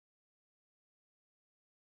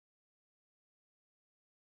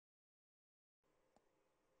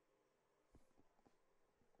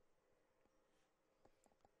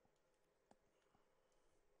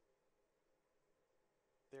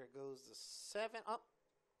There goes the 7 up.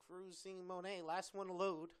 Cruising Monet, last one to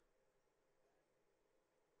load.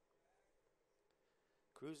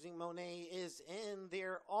 Cruising Monet is in.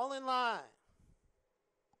 They're all in line.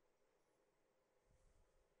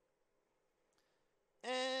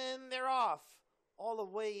 And they're off. All the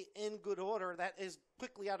way in good order. That is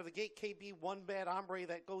quickly out of the gate. KB One Bad Hombre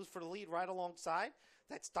that goes for the lead right alongside.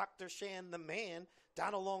 That's Dr. Shan the Man.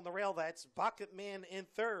 Down along the rail, that's Bucket Man in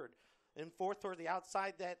third. In fourth toward the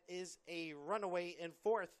outside, that is a Runaway in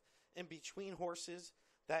fourth. In between horses,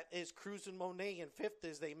 that is Cruisin' Monet in fifth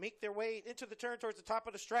as they make their way into the turn towards the top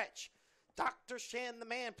of the stretch. Dr. Shan the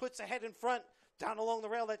Man puts ahead in front. Down along the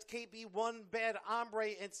rail, that's KB One Bad Hombre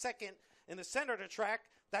in second. In the center of the track,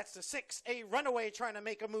 that's the 6, a Runaway trying to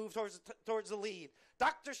make a move towards the lead.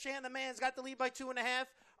 Dr. Shan the Man's got the lead by 2.5.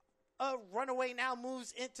 A Runaway now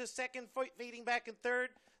moves into second, fading back in third.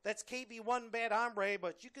 That's KB One Bad Hombre,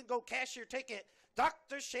 but you can go cash your ticket.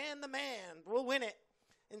 Dr. Shan the Man will win it.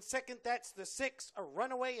 In second, that's the 6, a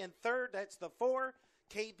Runaway. In third, that's the 4,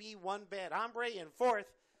 KB One Bad Hombre. In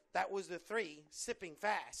fourth, that was the 3, Sipping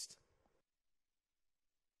Fast.